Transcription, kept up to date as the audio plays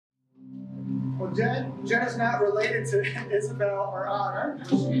Well, Jenna's not related to Isabel or Honor, but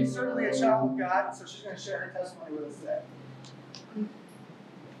she's certainly a child of God, and so she's going to share her testimony with us today.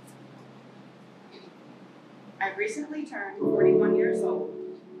 I've recently turned 41 years old,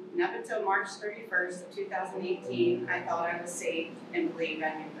 and up until March 31st of 2018, I thought I was saved and believed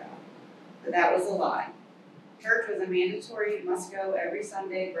I knew God. But that was a lie. Church was a mandatory must-go every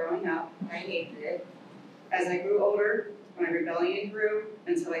Sunday growing up. I hated it. As I grew older, my rebellion grew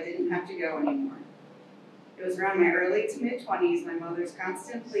until I didn't have to go anymore. It was around my early to mid-20s, my mother's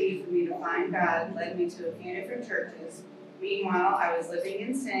constant plea for me to find God led me to a few different churches. Meanwhile, I was living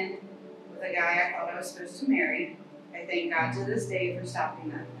in sin with a guy I thought I was supposed to marry. I thank God to this day for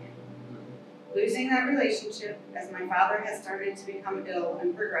stopping that. Losing that relationship, as my father had started to become ill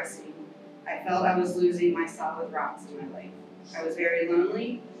and progressing, I felt I was losing my solid rocks in my life. I was very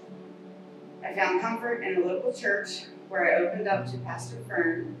lonely. I found comfort in a local church where I opened up to Pastor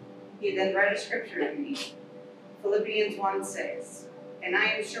Fern. He then read a scripture to me, Philippians 1:6. And I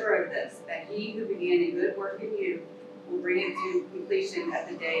am sure of this, that he who began a good work in you will bring it to completion at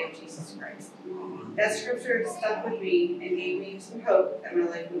the day of Jesus Christ. That scripture stuck with me and gave me some hope that my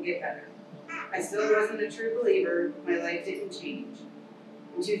life would get better. I still wasn't a true believer. My life didn't change.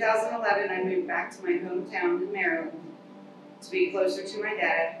 In 2011, I moved back to my hometown in Maryland to be closer to my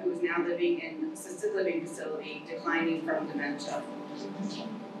dad, who was now living in an assisted living facility, declining from dementia.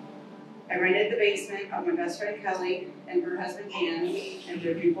 I rented the basement of my best friend Kelly and her husband Dan and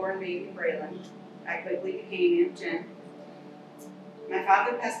their newborn baby Braylon. I quickly became Aunt Jen. My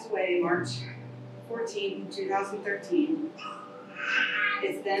father passed away March 14, 2013.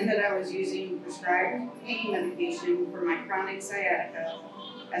 It's then that I was using prescribed pain medication for my chronic sciatica,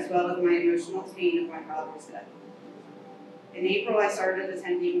 as well as my emotional pain of my father's death. In April, I started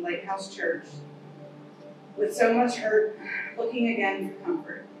attending Lighthouse Church. With so much hurt, looking again for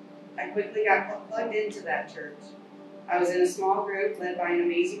comfort. I quickly got plugged into that church. I was in a small group led by an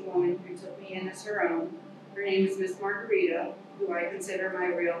amazing woman who took me in as her own. Her name is Miss Margarita, who I consider my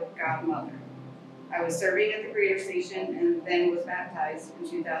real godmother. I was serving at the greeter station and then was baptized in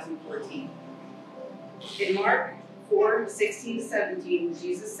 2014. In Mark 4:16-17,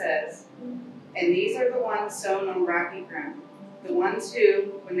 Jesus says, "And these are the ones sown on rocky ground, the ones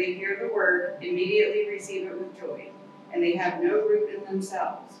who, when they hear the word, immediately receive it with joy, and they have no root in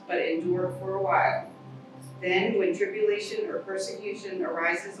themselves, but endure for a while. Then, when tribulation or persecution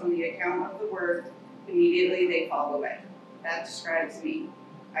arises on the account of the word, immediately they fall away." That describes me.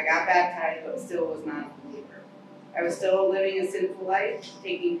 I got baptized, but still was not a believer. I was still living a sinful life,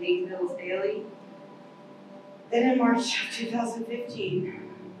 taking pain pills daily. Then in March of 2015,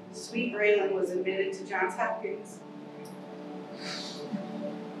 sweet Braylon was admitted to Johns Hopkins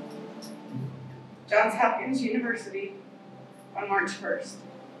University on March 1st.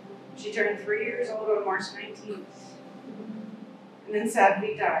 She turned 3 years old on March 19th, and then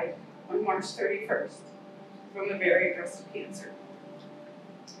sadly died on March 31st from a very aggressive cancer.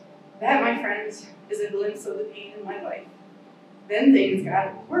 That, my friends, is a glimpse of the pain in my life. Then things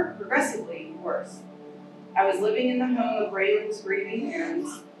got progressively worse. I was living in the home of Braylon's grieving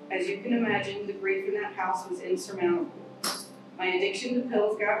parents. As you can imagine, the grief in that house was insurmountable. My addiction to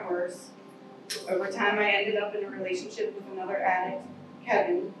pills got worse. Over time, I ended up in a relationship with another addict,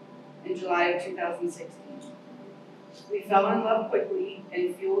 Kevin, in July of 2016. We fell in love quickly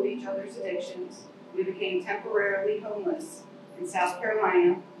and fueled each other's addictions. We became temporarily homeless in South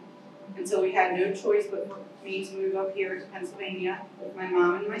Carolina until we had no choice but for me to move up here to Pennsylvania with my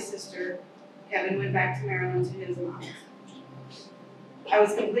mom and my sister. Kevin went back to Maryland to his mom's. I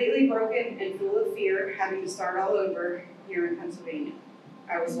was completely broken and full of fear, having to start all over here in Pennsylvania.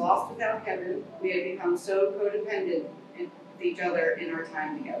 I was lost without Kevin. We had become so codependent with each other in our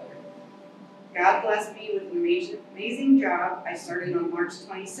time together. God blessed me with an amazing job. I started on March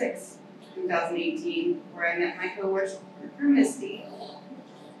 26, 2018, where I met my coworker, Misty.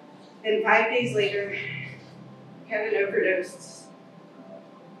 Then 5 days later, Kevin overdosed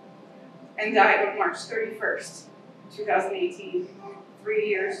and died on March 31st, 2018, 3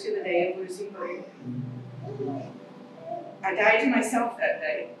 years to the day of losing Braylon. I died to myself that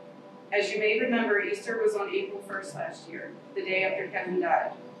day. As you may remember, Easter was on April 1st last year, the day after Kevin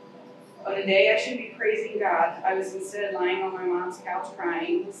died. On the day I should be praising God, I was instead lying on my mom's couch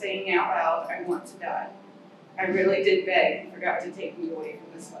crying, saying out loud, "I want to die." I really did beg and forgot to take me away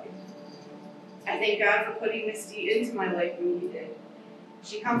from this life. I thank God for putting Misty into my life when He did.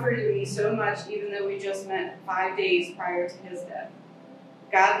 She comforted me so much, even though we just met 5 days prior to his death.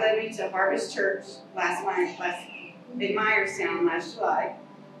 God led me to Harvest Church in Myerstown last July.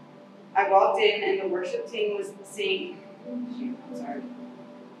 I walked in and the worship team was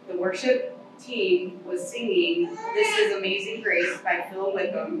team was singing This Is Amazing Grace by Phil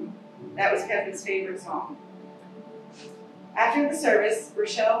Wickham. That was Kevin's favorite song. After the service,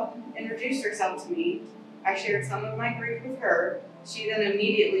 Rochelle introduced herself to me. I shared some of my grief with her. She then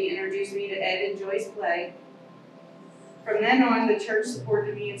immediately introduced me to Ed and Joyce Clay. From then on, the church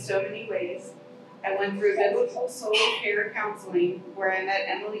supported me in so many ways. I went through biblical soul care counseling where I met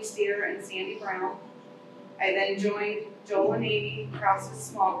Emily Steer and Sandy Brown. I then joined Joel and Amy Krause's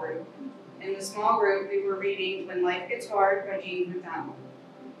small group. In the small group, we were reading When Life Gets Hard by Jean Boutin.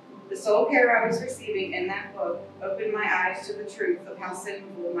 The soul care I was receiving in that book opened my eyes to the truth of how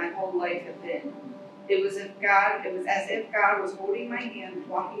sinful my whole life had been. It was as if God was holding my hand,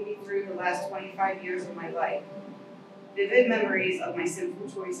 walking me through the last 25 years of my life. Vivid memories of my sinful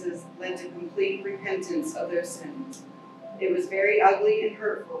choices led to complete repentance of those sins. It was very ugly and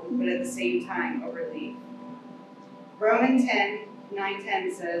hurtful, but at the same time a relief. Romans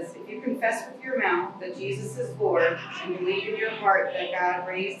 9:10 says, if you confess with your mouth that Jesus is Lord and believe in your heart that God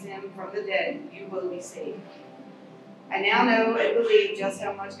raised him from the dead, you will be saved. I now know and believe just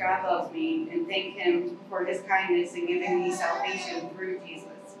how much God loves me and thank him for his kindness in giving me salvation through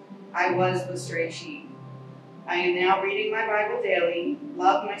Jesus. I was the stray sheep. I am now reading my Bible daily,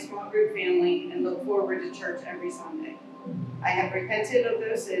 love my small group family, and look forward to church every Sunday. I have repented of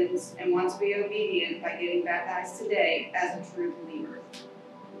those sins and want to be obedient by getting baptized today as a true believer.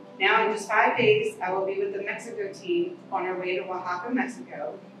 Now in just 5 days, I will be with the Mexico team on our way to Oaxaca,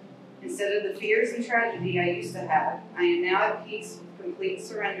 Mexico. Instead of the fears and tragedy I used to have, I am now at peace with complete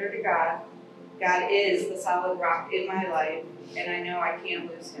surrender to God. God is the solid rock in my life, and I know I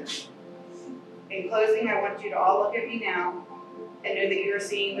can't lose him. In closing, I want you to all look at me now and know that you are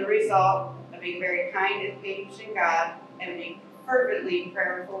seeing the result of a very kind and patient God and a fervently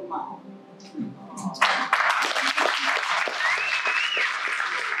prayerful mom.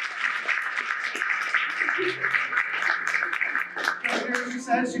 She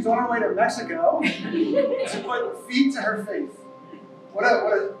said she's on her way to Mexico to put feet to her faith. What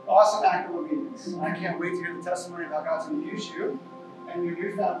an awesome act of obedience. I can't wait to hear the testimony about God's going to use you and your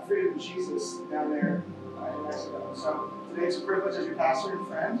newfound freedom in Jesus down there in Mexico. So today it's a privilege as your pastor and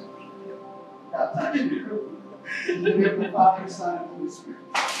friend. Baptize you in the name of the Father, Son, and Holy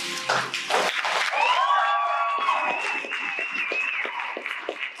Spirit.